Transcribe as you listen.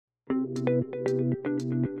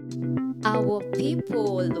Our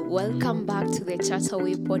people, welcome back to the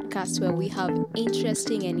Chataway podcast where we have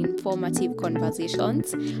interesting and informative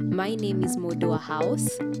conversations. My name is Modoa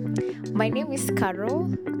House. My name is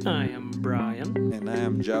Carol. I am Brian. And I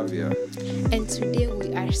am Javier. And today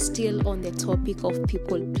we are still on the topic of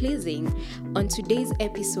people pleasing. On today's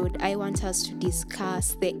episode, I want us to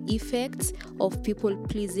discuss the effects of people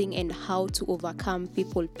pleasing and how to overcome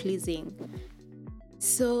people pleasing.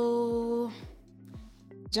 So,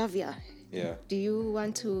 Javier, do you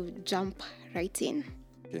want to jump right in?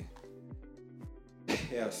 Okay.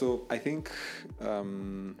 Yeah, so I think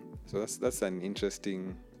that's an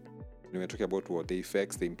interesting. We're talking about what the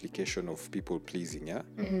effects, the implication of people pleasing, yeah.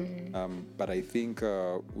 Mm-hmm. But I think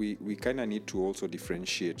we kind of need to also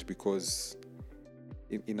differentiate, because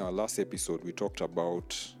in our last episode we talked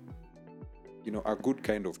about a good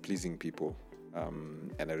kind of pleasing people,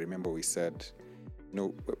 and I remember we said,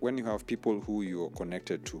 when you have people who you're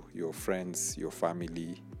connected to, your friends, your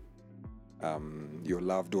family, your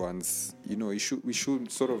loved ones, we should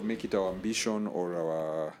sort of make it our ambition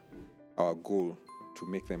or our goal to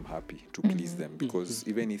make them happy, to please them, because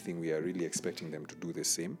if anything, we are really expecting them to do the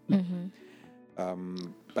same.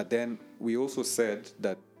 But then we also said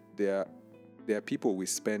that there are people we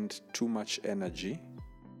spend too much energy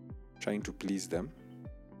trying to please them,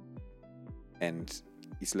 and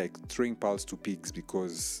it's like throwing pearls to pigs,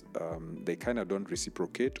 because they kind of don't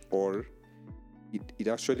reciprocate, or it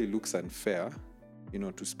actually looks unfair,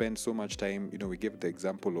 to spend so much time. We gave the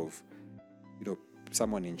example of,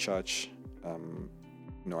 someone in church,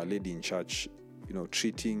 a lady in church,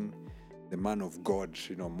 treating the man of God,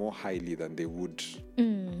 more highly than they would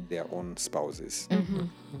their own spouses.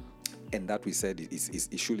 And that we said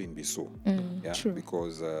it shouldn't be so. True.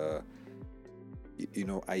 Because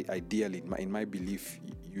ideally, in my belief,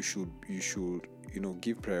 you should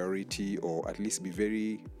give priority, or at least be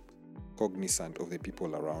very cognizant of the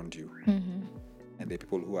people around you, and the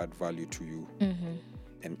people who add value to you.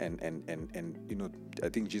 And I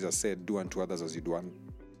think Jesus said, "Do unto others as you'd want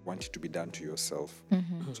it to be done to yourself."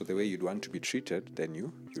 So the way you'd want to be treated, then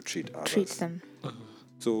you treat others. Treat them.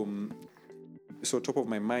 So top of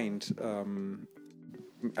my mind,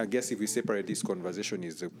 I guess if we separate this conversation,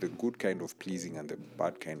 is the good kind of pleasing and the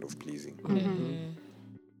bad kind of pleasing.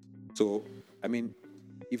 So, I mean,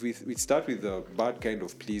 if we start with the bad kind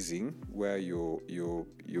of pleasing, where you're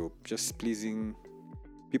just pleasing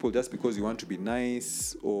people just because you want to be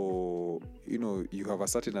nice, or you have a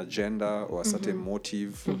certain agenda or a certain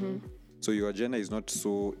motive. So your agenda is not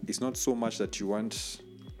so much that you want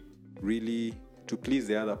really to please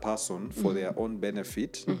the other person for their own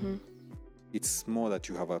benefit. It's more that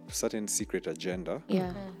you have a certain secret agenda,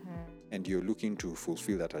 and you're looking to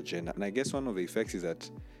fulfill that agenda. And I guess one of the effects is that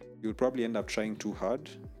you'll probably end up trying too hard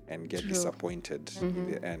and get disappointed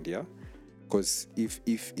in the end. Yeah. Because if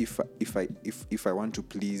I want to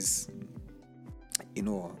please,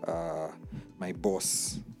 my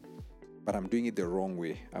boss, but I'm doing it the wrong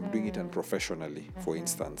way, I'm doing it unprofessionally, for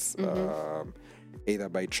instance, either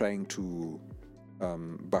by trying to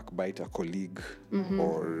backbite a colleague,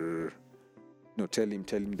 or tell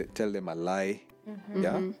them a lie,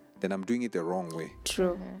 then I'm doing it the wrong way.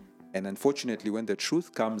 True. And unfortunately, when the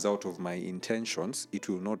truth comes out of my intentions, it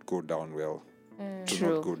will not go down well. To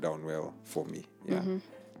not go down well for me. Yeah.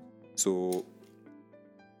 So,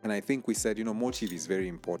 and I think we said, motive is very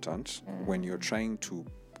important when you're trying to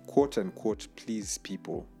quote unquote please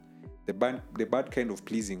people. The bad kind of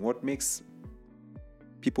pleasing, what makes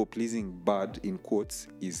people pleasing bad in quotes,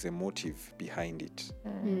 is the motive behind it.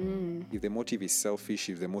 If the motive is selfish,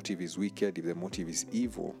 if the motive is wicked, if the motive is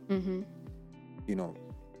evil,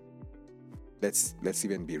 let's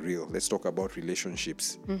even be real. Let's talk about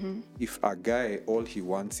relationships. If a guy, all he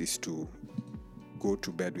wants is to go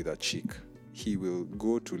to bed with a chick, he will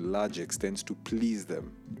go to large extents to please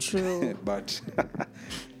them. True. But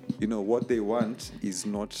what they want is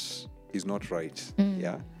not right.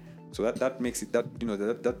 Yeah. So that makes it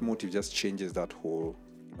that motive just changes that whole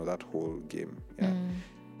game. Yeah.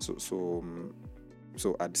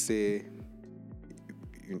 So I'd say,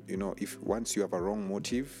 if once you have a wrong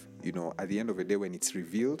motive, at the end of the day, when it's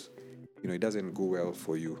revealed, it doesn't go well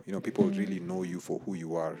for you. People really know you for who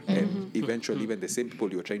you are. And eventually, even the same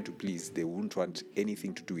people you're trying to please, they won't want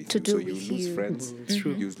anything to do with you. So you lose friends,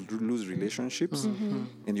 you lose relationships,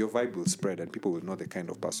 and your vibe will spread, and people will know the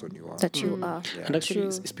kind of person you are. That you are. Yeah. And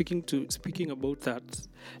actually, speaking about that,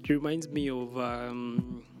 it reminds me of,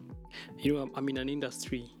 I'm in an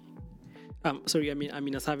industry. I'm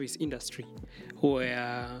in a service industry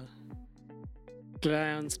where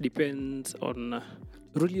clients depend on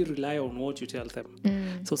really rely on what you tell them.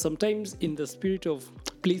 So sometimes in the spirit of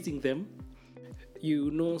pleasing them,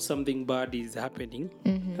 you know something bad is happening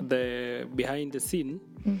the behind the scene,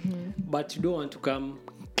 but you don't want to come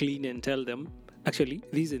clean and tell them actually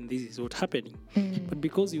this and this is what's happening. But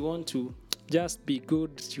because you want to just be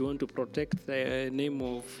good, you want to protect the name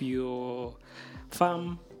of your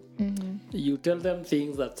farm, you tell them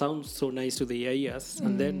things that sound so nice to their ears,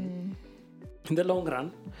 and then in the long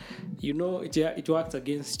run, you know it works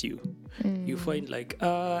against you. You find like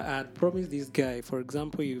I had promised this guy, for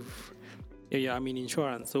example, if I'm in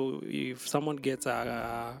insurance, so if someone gets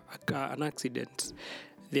an accident,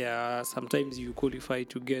 sometimes you qualify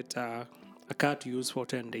to get a car to use for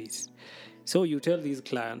 10 days. So you tell these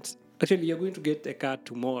clients, actually you're going to get a car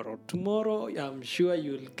tomorrow. Tomorrow, I'm sure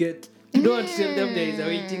you'll get. You don't want to tell them there is a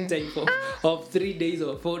waiting time of 3 days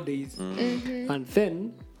or 4 days. And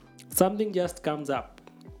then something just comes up.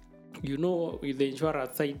 You know, with the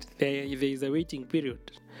insurance side, there is a waiting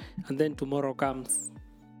period. And then tomorrow comes.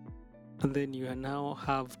 And then you now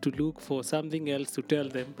have to look for something else to tell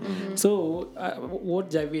them. So, what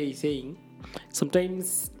Javier is saying,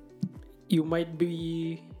 sometimes you might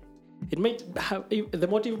be, it might have, the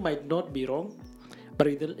motive might not be wrong, but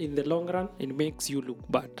in the long run, it makes you look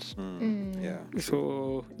bad. Yeah.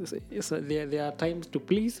 So there are times to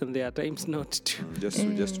please and there are times not to.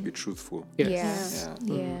 Just to be truthful. Yes.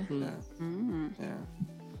 Yeah. Yeah.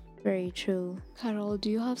 Very true. Carol, do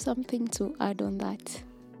you have something to add on that?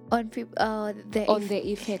 On The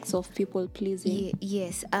effects of people pleasing.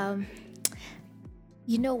 Yes.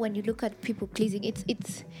 You know, when you look at people pleasing,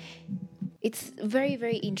 it's very,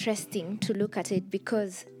 very interesting to look at it,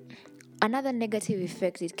 because another negative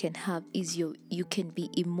effect it can have is you can be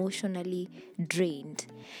emotionally drained,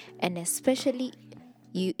 and especially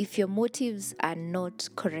if your motives are not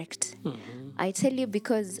correct. I tell you,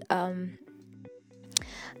 because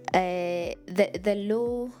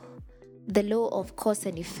the law of cause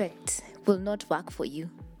and effect will not work for you,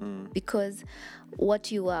 because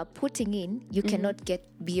what you are putting in, you cannot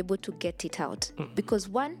be able to get it out, because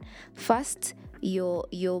first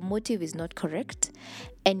your motive is not correct,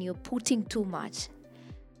 and you're putting too much,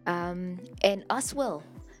 and as well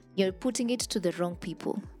you're putting it to the wrong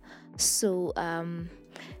people. So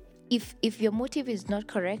if your motive is not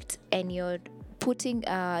correct and you're putting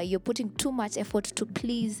too much effort to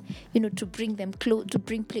please, to bring them close, to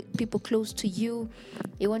bring people close to you,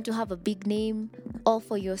 you want to have a big name all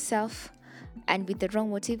for yourself, and with the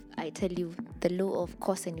wrong motive, I tell you, the law of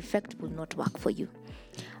cause and effect will not work for you.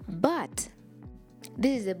 But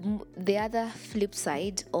this is the other flip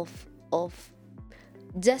side of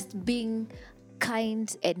just being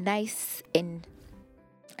kind and nice and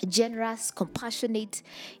generous, compassionate.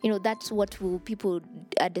 That's what people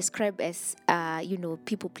describe as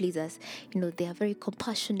people pleasers. They are very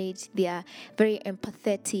compassionate, they are very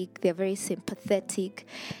empathetic, they are very sympathetic,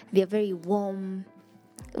 they are very warm.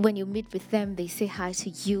 When you meet with them, they say hi to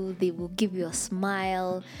you, they will give you a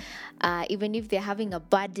smile. Even if they're having a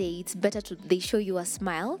bad day, it's better they show you a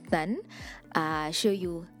smile than show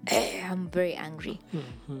you, I'm very angry.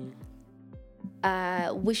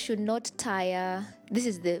 We should not tire. This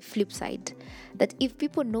is the flip side, that if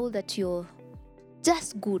people know that you're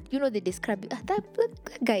just good, they describe that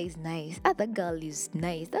guy is nice, that girl is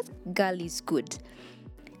nice, that girl is good.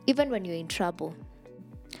 Even when you're in trouble,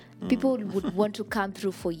 people would want to come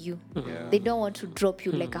through for you. They don't want to drop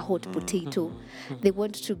you like a hot potato. They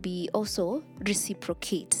want to be also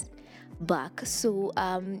reciprocate back. So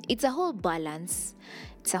it's a whole balance.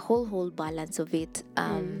 It's a whole balance of it.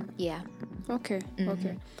 Yeah. Okay.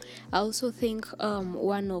 I also think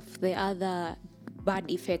one of the other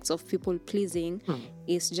bad effects of people pleasing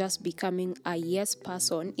is just becoming a yes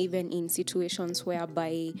person, even in situations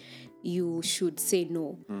whereby you should say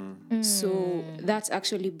no. So that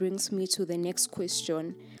actually brings me to the next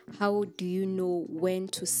question. How do you know when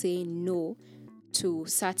to say no to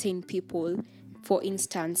certain people? For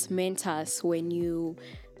instance, mentors,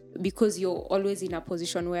 because you're always in a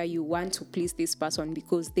position where you want to please this person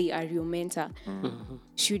because they are your mentor.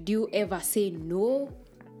 Should you ever say no?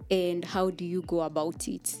 And how do you go about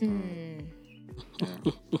it?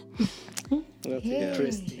 That's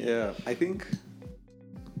interesting. Yeah, I think.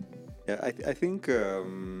 I think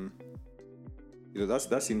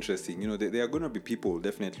that's interesting. There are going to be people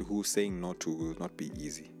definitely who saying no to will not be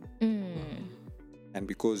easy, and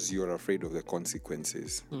because you're afraid of the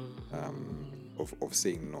consequences of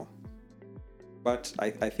saying no. But I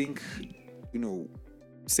think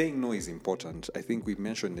saying no is important. I think we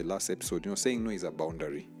mentioned in the last episode. Saying no is a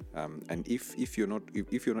boundary, and if you're not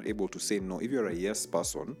able to say no, if you're a yes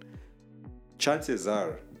person, chances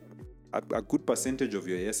are a good percentage of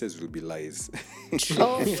your yeses will be lies.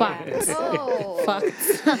 Oh, facts. Oh,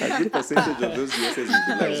 Facts. A good percentage of those yeses will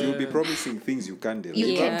be lies. You'll be promising things you can't deliver.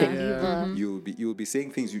 you Yeah. can deliver. You'll be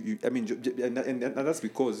saying things and that's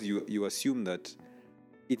because you assume that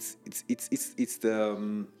it's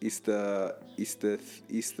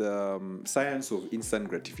the science of instant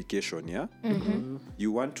gratification. Yeah,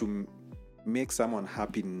 you want to make someone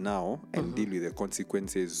happy now and deal with the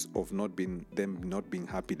consequences of them not being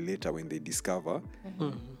happy later when they discover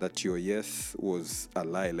that your yes was a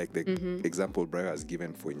lie, like the example Brian has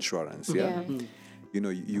given for insurance. Yeah, you know,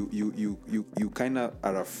 you kind of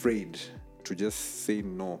are afraid to just say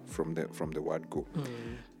no from the word go.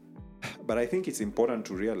 But I think it's important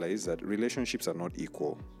to realize that relationships are not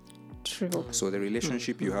equal. True. So the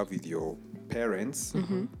relationship you have with your parents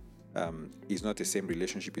is not the same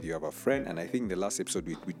relationship with you have a friend. And I think the last episode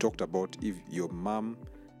we talked about if your mom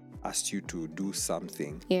asked you to do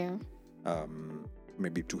something, Yeah.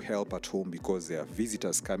 maybe to help at home because there are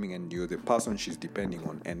visitors coming and you're the person she's depending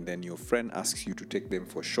on, and then your friend asks you to take them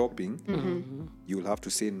for shopping, you'll have to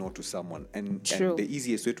say no to someone. And True. the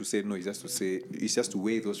easiest way to say no is just to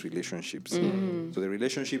weigh those relationships. So the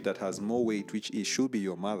relationship that has more weight, which should be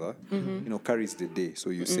your mother, carries the day. So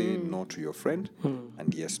you say no to your friend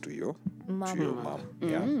and yes to your mom.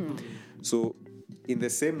 Yeah. So in the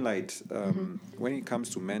same light, when it comes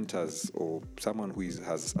to mentors or someone who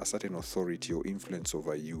has a certain authority or influence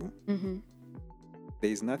over you,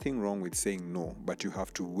 there is nothing wrong with saying no, but you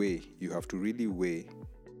have to really weigh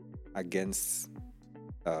against,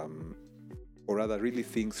 or rather really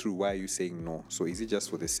think through why you're saying no. So is it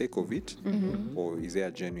just for the sake of it, or is there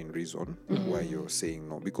a genuine reason why you're saying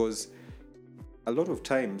no? Because a lot of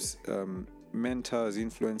times, mentors,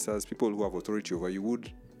 influencers, people who have authority over you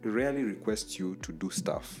would rarely request you to do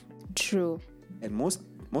stuff. True. And most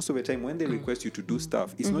of the time when they request you to do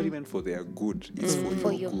stuff, it's not even for their good, it's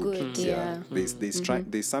for your good. Yeah.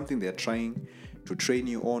 There's something they're trying to train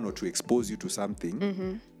you on or to expose you to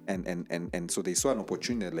something. And so they saw an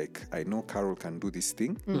opportunity, like, I know Carol can do this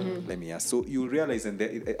thing, let me ask. So you'll realize at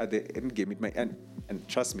the end game, it might, and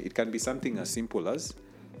trust me, it can be something as simple as,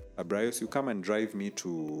 Bryos, you come and drive me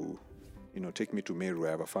to, take me to Meru, I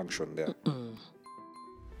have a function there.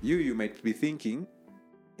 You might be thinking,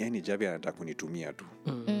 yani Javi anataka kunitumia tu.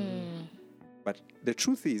 But the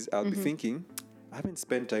truth is, I'll be thinking, I haven't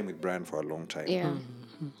spent time with Brian for a long time. Yeah.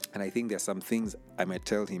 And I think there's some things I might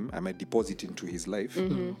tell him, I might deposit into his life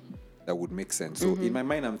that would make sense. So in my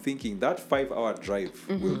mind, I'm thinking that 5-hour drive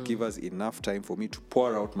will give us enough time for me to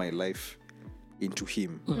pour out my life into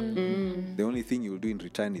him. The only thing you'll do in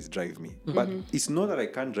return is drive me. But it's not that I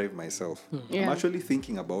can't drive myself. I'm actually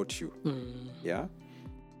thinking about you. Yeah.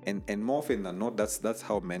 And more often than not, that's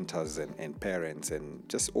how mentors and parents and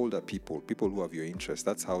just older people who have your interest,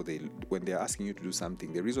 that's how when they're asking you to do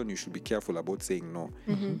something, the reason you should be careful about saying no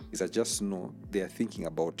is that just know they are thinking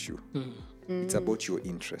about you. It's about your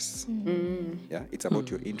interests. Yeah, it's about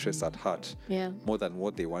your interests at heart, more than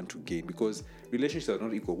what they want to gain, because relationships are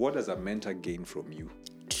not equal. What does a mentor gain from you?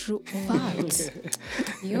 True. Facts.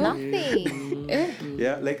 Nothing.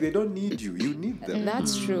 Yeah, like they don't need you, you need them.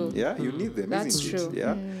 That's true. Yeah, you need them. That's isn't true. It?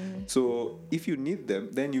 Yeah. So if you need them,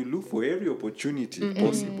 then you look for every opportunity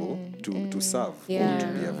possible to serve or to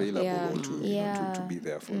be available or to be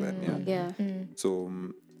there for them. Yeah.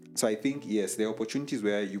 So I think, yes, there are opportunities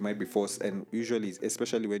where you might be forced, and usually,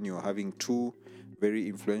 especially when you're having two very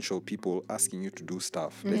influential people asking you to do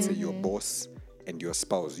stuff, let's say your boss and your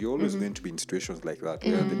spouse, you're always going to be in situations like that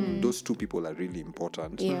where those two people are really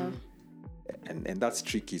important. Yeah. And that's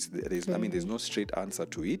tricky. There's no straight answer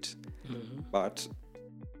to it, but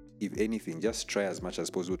if anything, just try as much as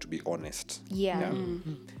possible to be honest. Yeah.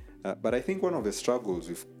 But I think one of the struggles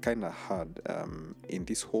we've kind of had in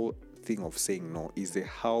this whole thing of saying no is the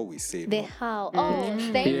how we say The no. how. Oh,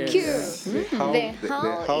 thank you.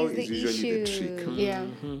 The how is the usually issue. the trick.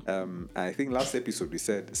 Yeah. I think last episode we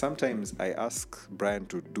said sometimes I ask Brian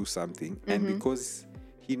to do something, and because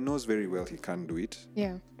he knows very well he can't do it,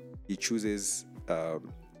 Yeah. he chooses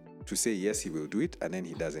to say yes, he will do it, and then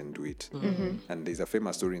he doesn't do it. And there's a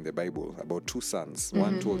famous story in the Bible about two sons.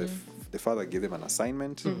 One told the father gave them an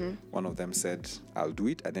assignment. One of them said, I'll do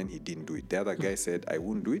it, and then he didn't do it. The other guy said, I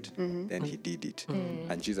won't do it, then he did it.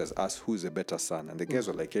 And Jesus asked, who's the better son? And the guys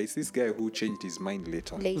were like, yeah, it's this guy who changed his mind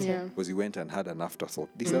later. Because he went and had an afterthought.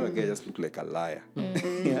 This other guy just looked like a liar.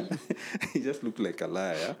 Yeah? He just looked like a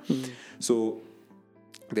liar. Yeah? So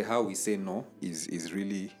the how we say no is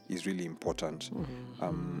really important.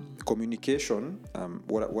 Communication,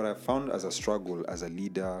 what I found as a struggle as a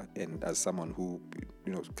leader and as someone who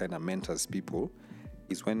kind of mentors people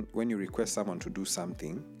is when you request someone to do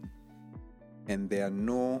something and their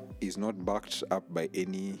no is not backed up by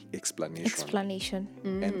any explanation.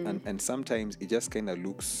 And sometimes it just kind of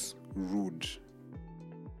looks rude.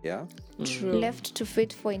 Yeah, True. Left to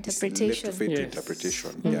fit for It's interpretation. left to fate to Yes.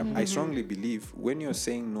 interpretation. Yeah, I strongly believe when you're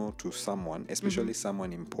saying no to someone, especially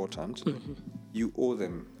someone important, you owe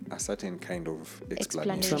them a certain kind of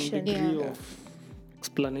explanation. Some Explanation. degree Yeah. of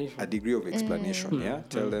explanation. A degree of explanation. Yeah,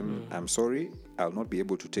 tell them, I'm sorry, I'll not be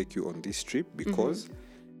able to take you on this trip because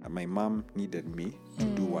my mom needed me to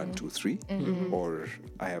do 1, 2, 3, or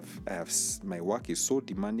my work is so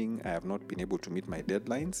demanding, I have not been able to meet my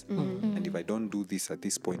deadlines, and if I don't do this at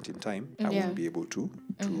this point in time, I Yeah. won't be able to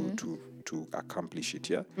accomplish it.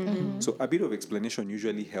 Yeah. So a bit of explanation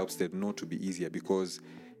usually helps the no to be easier, because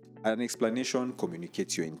an explanation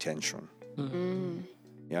communicates your intention.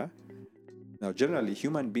 Yeah. Now, generally,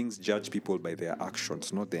 human beings judge people by their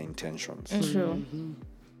actions, not their intentions. True.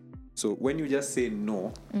 So when you just say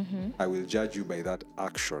no, I will judge you by that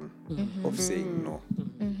action of saying no.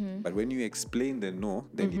 But when you explain the no,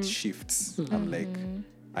 then it shifts. I'm like,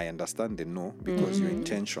 I understand the no because your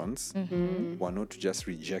intentions were not to just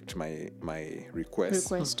reject my request,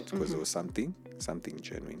 because there was something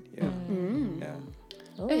genuine. Yeah.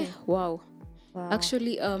 Yeah. Wow.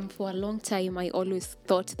 Actually, for a long time, I always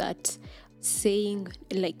thought that saying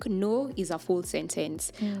like no is a full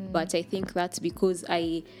sentence, but I think that's because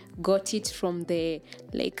I got it from the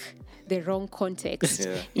wrong context.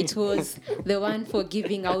 Yeah. It was the one for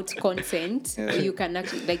giving out consent. You can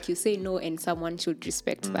actually, like, you say no and someone should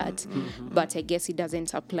respect that, but I guess it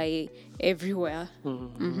doesn't apply everywhere.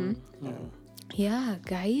 Yeah,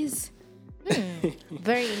 guys.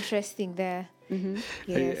 Very interesting there.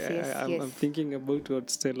 Yes, I'm thinking about what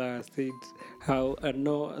Stella said, how a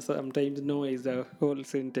no, sometimes no is a whole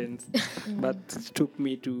sentence, but it took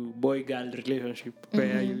me to boy-girl relationship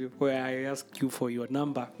where I ask you for your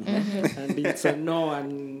number, and it's a no,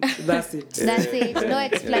 and that's it. That's it. No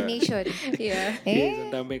explanation. Yeah. Yes,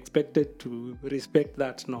 and I'm expected to respect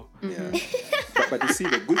that no. Yeah. But you see,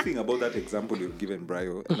 the good thing about that example you've given,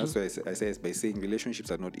 Brio, and that's why I say by saying relationships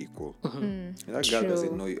are not equal. That girl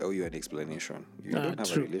doesn't know you owe you an explanation. You don't have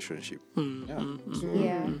true. a relationship. Yeah. So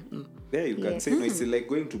Yeah. there you can Yes. say no. It's like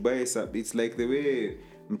going to buy some. It's like the way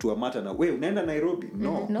mtu wa mata na we unaenda Nairobi.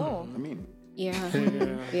 No. I mean,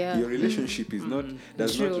 Yeah. your relationship is not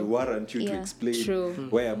does not True. warrant you to Yeah. explain True.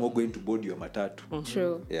 why I'm not going to board your matatu.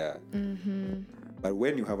 True. Yeah. But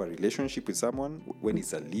when you have a relationship with someone, when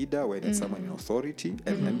it's a leader, when it's someone in authority,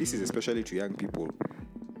 and this is especially to young people,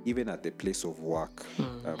 even at the place of work.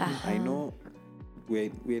 I know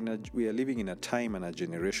we are living in a time and a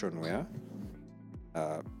generation where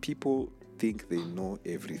people think they know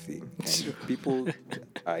everything, and people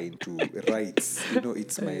are into rights.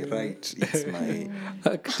 It's my right. It's my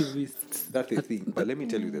Activists. that's the thing. But let me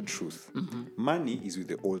tell you the truth. Money is with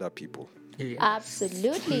the older people.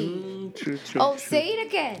 Absolutely. True. Oh, say it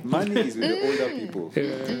again. Money is with the older people.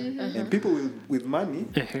 And people with money,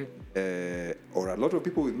 or a lot of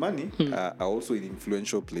people with money, are also in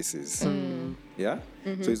influential places. Yeah?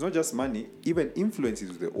 So it's not just money, even influence is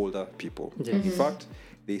with the older people. In fact,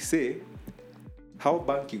 they say how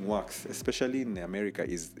banking works, especially in America,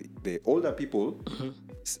 is the older people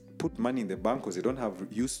put money in the bank because they don't have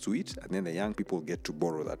use to it, and then the young people get to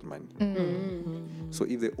borrow that money. So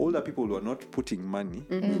if the older people were not putting money,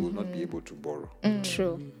 we will not be able to borrow.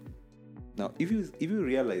 True. Now, if you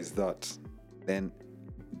realize that, then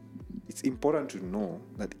it's important to know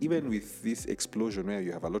that even with this explosion where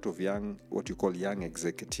you have a lot of what you call young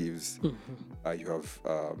executives, you have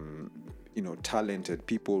talented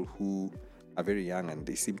people who are very young and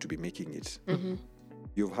they seem to be making it.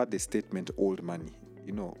 You've had the statement old money.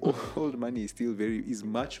 Old money is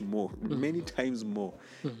much more, many times more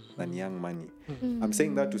than young money. I'm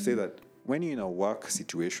saying that to say that when you're in a work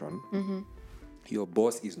situation, your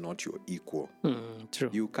boss is not your equal. True.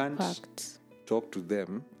 You can't talk to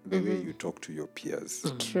them the way you talk to your peers.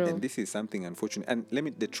 True. And this is something unfortunate. And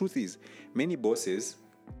the truth is, many bosses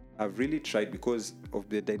have really tried, because of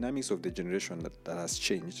the dynamics of the generation that has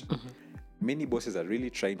changed. Many bosses are really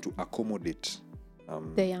trying to accommodate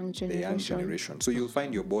The young generation. So you'll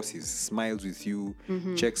find your boss smiles with you,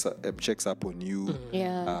 checks up on you.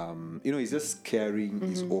 Yeah. He's just caring,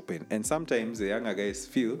 he's open. And sometimes the younger guys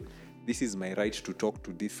feel, this is my right to talk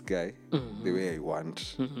to this guy the way I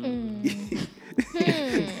want.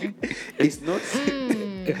 It's not.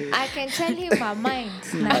 I can tell him my mind.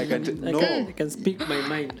 I can speak my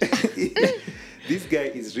mind. This guy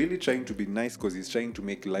is really trying to be nice because he's trying to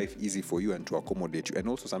make life easy for you and to accommodate you. And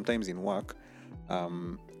also sometimes in work,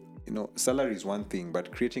 salary is one thing,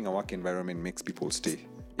 but creating a work environment makes people stay.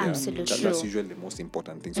 Yeah? Absolutely. That's True. usually the most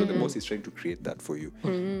important thing. So the boss is trying to create that for you.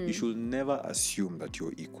 You should never assume that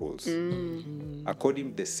you're equals.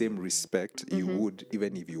 According the same respect you would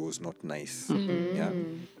even if you was not nice. Yeah.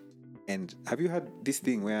 And have you had this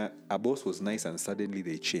thing where a boss was nice and suddenly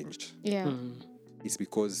they changed? Yeah. It's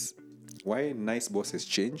because why nice bosses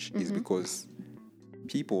change is because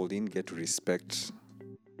people didn't get to respect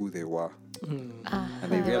who they were. And they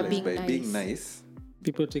They were realized being by being nice,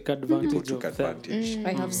 People take people advantage took of them. advantage.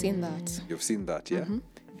 I have seen that. You've seen that, yeah?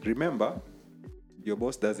 Remember, your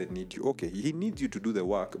boss doesn't need you. Okay, he needs you to do the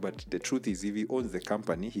work, but the truth is, if he owns the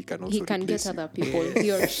company, he can also He can replace get you. other people.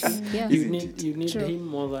 He or she. Yeah. You Isn't need, it? you need True. him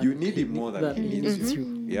more than You need him more than he needs you.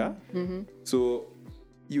 you. Yeah? So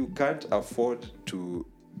you can't afford to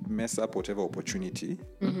mess up whatever opportunity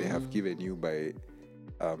they have given you by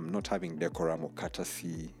not having decorum or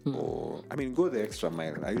courtesy or go the extra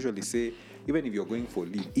mile. I usually say, even if you're going for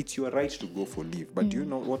leave, it's your right to go for leave. But do you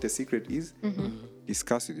know what the secret is?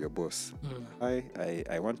 Discuss with your boss. I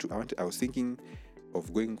was thinking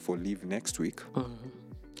of going for leave next week.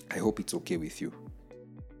 I hope it's okay with you.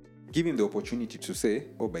 Give him the opportunity to say,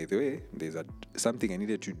 oh, by the way, there's something I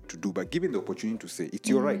needed to do. But give him the opportunity to say, it's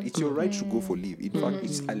your right. It's your right to go for leave. In fact,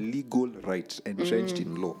 it's a legal right entrenched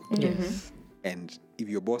in law. Yes. And if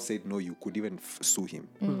your boss said no, you could even sue him.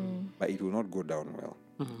 But it will not go down well.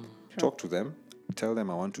 Talk to them. Tell them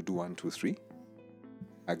I want to do 1, 2, 3.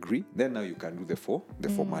 Agree. Then now you can do the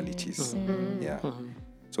formalities. Yeah.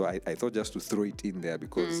 So I thought just to throw it in there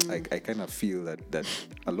because I kind of feel that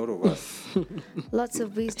a lot of us, Lots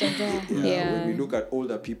of wisdom there. when we look at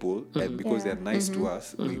older people and because Yeah. they're nice to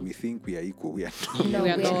us, we think we are equal. We are not. No, We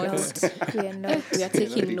are we are not. not. We are not. We are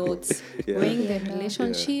taking notes. Yeah. Weighing Yeah. the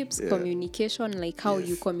relationships, Yeah. communication, like how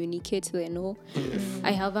you Yes. communicate,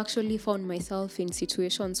 I have actually found myself in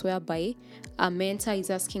situations whereby a mentor is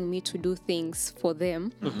asking me to do things for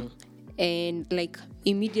them, and like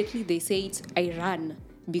immediately they say it, I run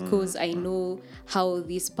because I know how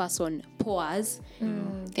this person pours,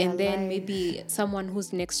 and then life. maybe someone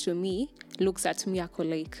who's next to me looks at me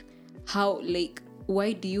like, how, like,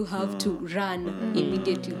 why do you have to run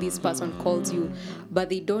immediately this person calls you? But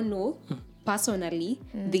they don't know personally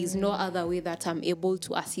there's no other way that I'm able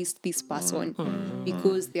to assist this person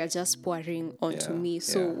because they are just pouring onto Yeah, me.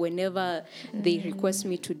 So yeah. whenever they request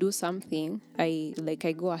me to do something, I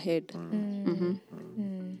go ahead.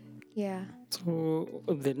 Yeah. So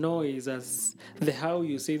the no is how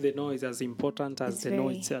you say the no is as important as It's the no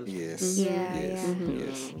very- itself. Yes. Yeah, Yes.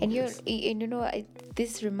 yeah. Yes. And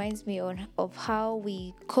this reminds me of how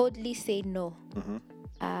we coldly say no.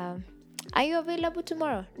 Are you available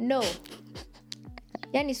tomorrow? No.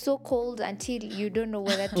 Yani so cold until you don't know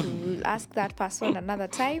whether to ask that person another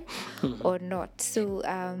time or not. So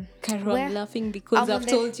Carol, where- I'm laughing because I'm I've on the-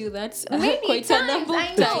 told you that many quite a times, number I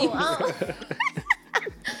of know. times.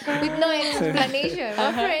 With no explanation,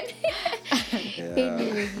 my friend.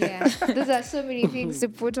 Anyway, yeah. Those are so many things to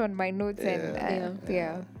put on my notes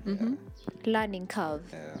and learning curve.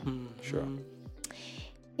 Yeah. Sure.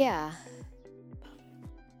 Yeah.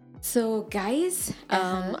 So, guys,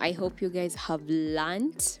 I hope you guys have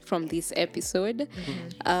learned from this episode.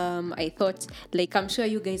 I thought, like, I'm sure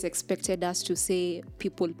you guys expected us to say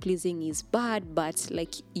people pleasing is bad, but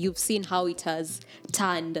like, you've seen how it has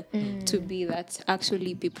turned to be that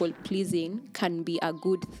actually people pleasing can be a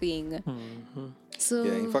good thing. So,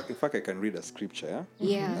 Yeah. In fact, I can read a scripture.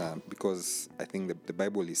 Yeah. Because I think the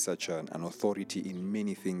Bible is such an authority in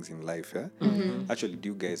many things in life. Yeah. Actually, do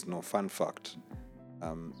you guys know? Fun fact.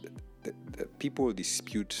 The people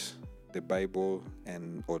dispute the Bible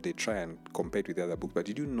or they try and compare it with the other book. But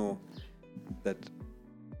did you know that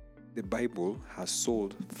the Bible has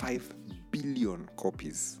sold 5 billion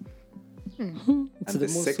copies? It's And the the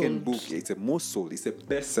most second sold. book, it's the most sold. It's a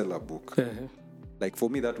bestseller book. Like for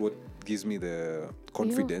me, that's what gives me the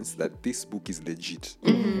confidence that this book is legit.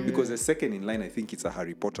 Because the second in line, I think it's a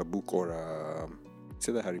Harry Potter book or it's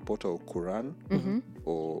either Harry Potter or Quran,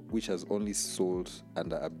 or which has only sold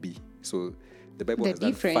under a B. So the Bible The has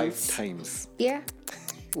done 5 difference. times. Yeah.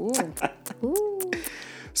 ooh. Ooh.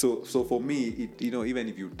 So for me, even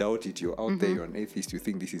if you doubt it, you're out there, you're an atheist, you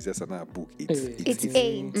think this is just another book. It's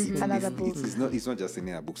another book. It's not just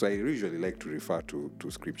any other book. So I usually like to refer to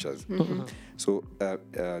scriptures. So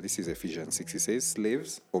this is Ephesians 6. It says,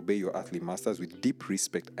 slaves, obey your earthly masters with deep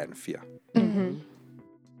respect and fear.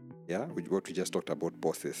 Yeah, with what we just talked about,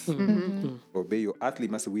 bosses. Obey your earthly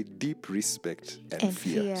master with deep respect and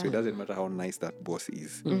fear. So it doesn't matter how nice that boss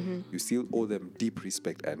is. You still owe them deep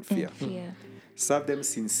respect and fear. Yeah. Serve them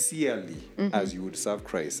sincerely as you would serve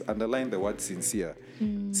Christ. Underline the word sincere.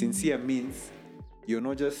 Sincere means you're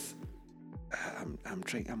not just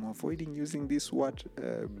I'm avoiding using this word,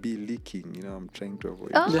 be leaking. I'm trying to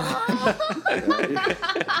avoid.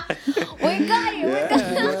 We got you.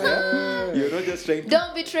 You're not just trying to.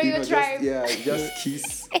 Don't betray your tribe. Just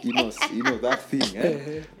kiss. That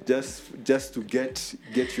thing. Just to get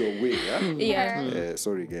your way. Yeah.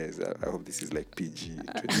 Sorry, guys. I hope this is like PG.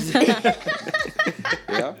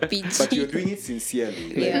 PG. But you're doing it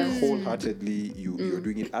sincerely, Yeah. like wholeheartedly. You're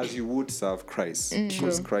doing it as you would serve Christ,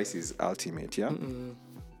 because Christ is ultimate. Yeah.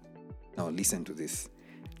 Now listen to this.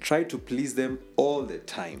 Try to please them all the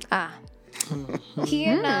time.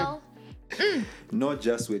 Here now. Not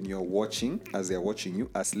just when you're watching, as they're watching you,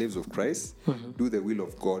 as slaves of Christ. Do the will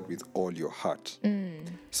of God with all your heart.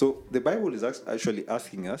 So the Bible is actually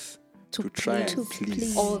asking us to try and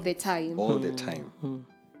please All the time. all the time.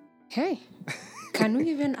 Hey, can we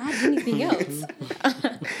even add anything else?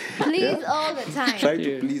 Please all the time. Try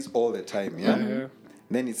to please all the time. Yeah.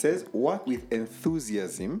 Then it says, work with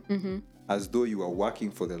enthusiasm as though you are working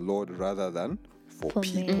for the Lord rather than for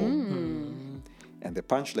people. And the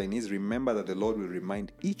punchline is, remember that the Lord will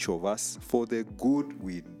remind each of us for the good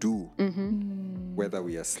we do, whether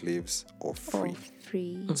we are slaves or free.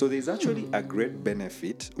 So there's actually a great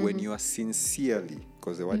benefit when you are sincerely,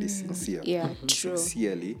 because the word is sincere, Yeah, true.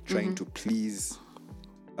 sincerely trying to please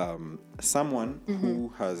someone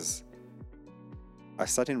who has a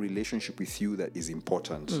certain relationship with you that is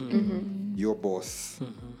important. Your boss,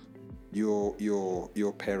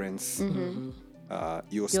 your parents,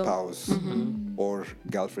 your spouse, or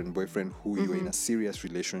girlfriend, boyfriend who you're in a serious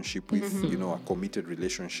relationship with, a committed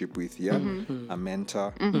relationship with, a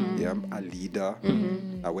mentor, a leader,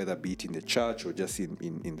 whether be it in the church or just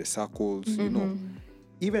in the circles,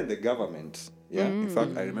 even the government. In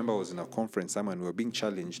fact, I remember I was in a conference somewhere and we were being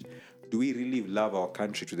challenged. Do we really love our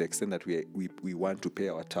country to the extent that we want to pay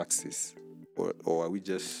our taxes? Or are we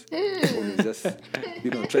just, trying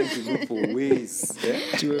to look for ways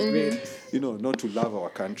to not to love our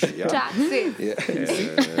country? Yeah? Taxes.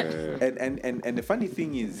 And the funny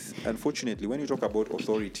thing is, unfortunately, when you talk about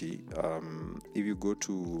authority, if you go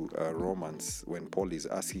to Romans, when Paul is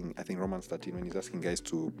asking, I think Romans 13, when he's asking guys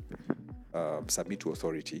to submit to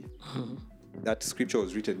authority, that scripture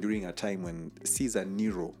was written during a time when Caesar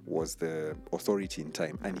Nero was the authority in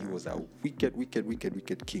time, and he was a wicked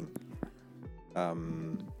king.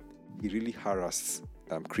 He really harassed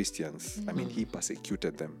Christians. I mean, he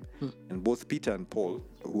persecuted them. And both Peter and Paul,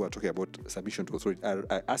 who are talking about submission to authority,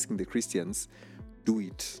 are asking the Christians, do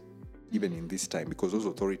it even in this time, because those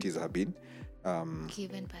authorities have been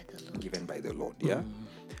given by the Lord. Yeah.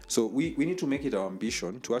 So we need to make it our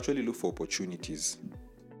ambition to actually look for opportunities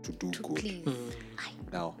to do good. Please.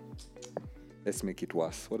 Now, let's make it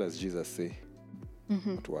worse. What does Jesus say?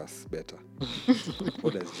 Not worse, better.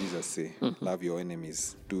 What does Jesus say? Love your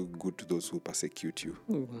enemies. Do good to those who persecute you.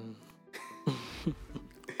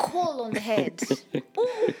 Call on the head.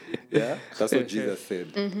 Yeah, that's what Jesus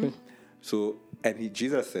said. So, and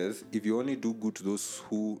Jesus says, if you only do good to those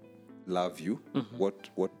who love you,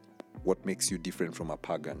 what makes you different from a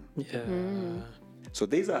pagan? So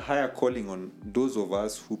there's a higher calling on those of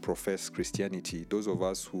us who profess Christianity, those of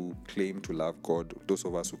us who claim to love God, those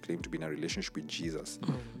of us who claim to be in a relationship with Jesus,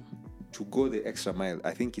 to go the extra mile.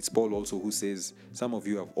 I think it's Paul also who says, some of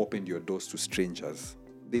you have opened your doors to strangers.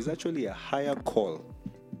 There's actually a higher call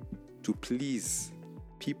to please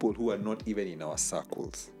people who are not even in our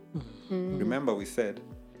circles. Remember, we said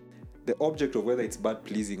the object of whether it's bad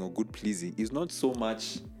pleasing or good pleasing is not so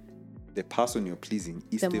much the person you're pleasing,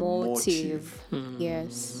 is the motive.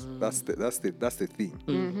 Yes. That's the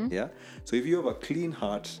thing. Yeah. So if you have a clean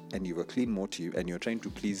heart and you have a clean motive and you're trying to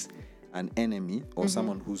please an enemy or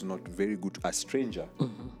someone who's not very good, a stranger,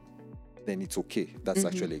 then it's okay. That's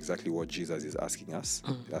actually exactly what Jesus is asking us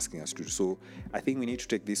to do. So I think we need to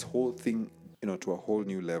take this whole thing, to a whole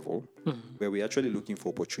new level where we're actually looking for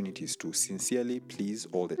opportunities to sincerely please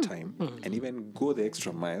all the time and even go the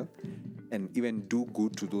extra mile and even do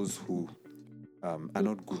good to those who are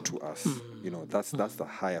not good to us. That's the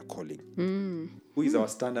higher calling. Who is our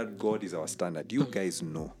standard? God is our standard. You guys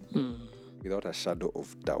know without a shadow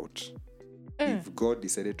of doubt. If God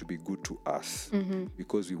decided to be good to us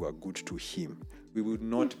because we were good to him, we would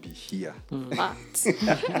not be here.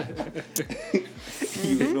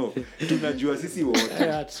 Tunajua sisi wote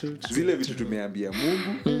zile vitu tumeambia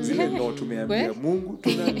Mungu, zile no tumeambia Mungu,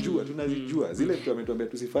 tunazijua zile vitu ametuambia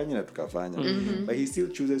tusifanye na tukafanya. But he still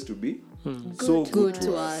chooses to be so good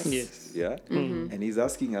to us. Yes. Yeah. And he's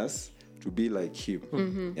asking us to be like him.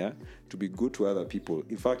 Yeah. To be good to other people.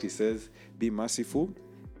 In fact, he says, be merciful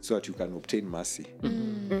so that you can obtain mercy.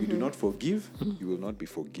 You do not forgive, you will not be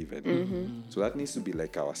forgiven. So that needs to be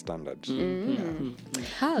like our standard. Mimi,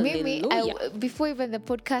 Hallelujah. before even the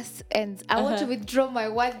podcast ends, I want to withdraw my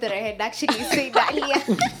words that I had actually said earlier.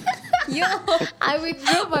 I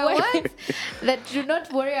withdraw my words that do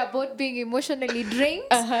not worry about being emotionally drained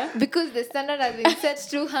because the standard has been set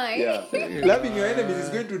too high. Yeah. Loving your enemies is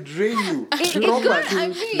going to drain you. It's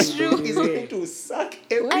going to suck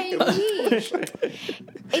everything.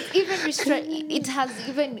 It's even it has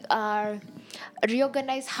even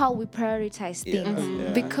reorganized how we prioritize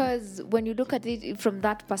things. Because when you look at it from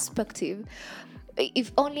that perspective,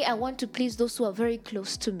 if only I want to please those who are very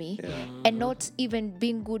close to me and not even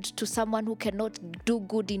being good to someone who cannot do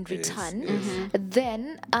good in return,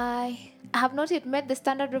 then I have not yet met the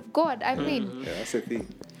standard of God. I mean, That's the thing.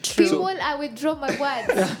 people, I withdraw my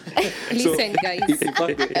words. Listen, guys. In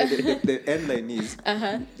fact, the end line is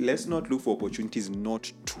let's not look for opportunities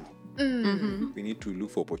not to. We need to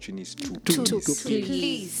look for opportunities to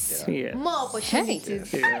Please. Yeah. More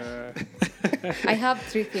opportunities. I have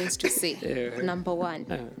 3 things to say. Number 1,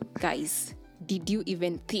 guys, did you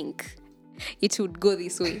even think it would go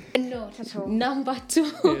this way? No, not at all. Number 2,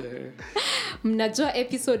 mnajua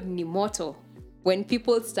episode ni moto when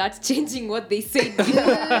people start changing what they said. Right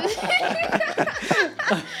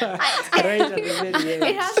at the very end.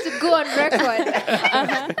 It has to go on record.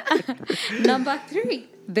 Number 3,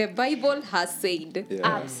 the Bible has said.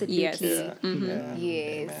 Absolutely. Yes.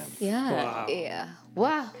 Yes. Yeah. Wow. Yeah.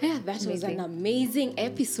 Wow. Yeah, that was an amazing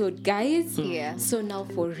episode, guys. Yeah. So now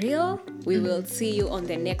for real, we will see you on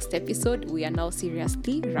the next episode. We are now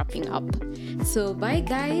seriously wrapping up. So bye,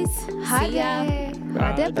 guys. See ya.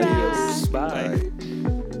 Hadi. Adios. Bye.